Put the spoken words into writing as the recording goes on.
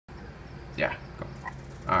Yeah, go.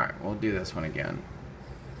 Alright, we'll do this one again.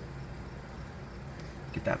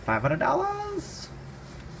 Get that $500.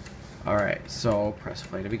 Alright, so press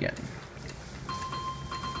play to begin.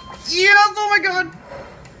 Yes! Oh my god!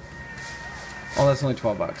 Oh, that's only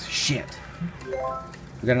 12 bucks. Shit. We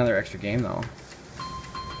got another extra game though.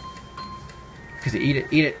 Because eat it,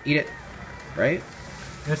 eat it, eat it. Right?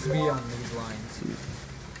 It has to be on these lines.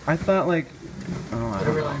 I thought like... Oh, I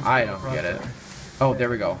don't know. I don't get it. Oh, there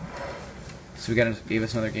we go. So we gave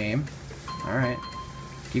us another game. Alright.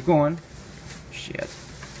 Keep going. Shit.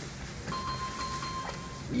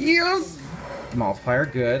 Yes! Multiplier,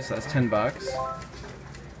 good. So that's 10 bucks.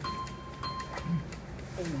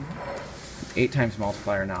 8 times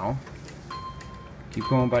multiplier now. Keep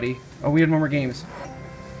going, buddy. Oh, we had more games.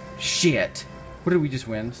 Shit. What did we just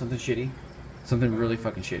win? Something shitty? Something really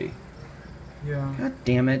fucking shitty. Yeah. God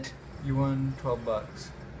damn it. You won 12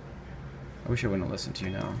 bucks. I wish I wouldn't have listened to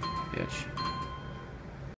you now, bitch.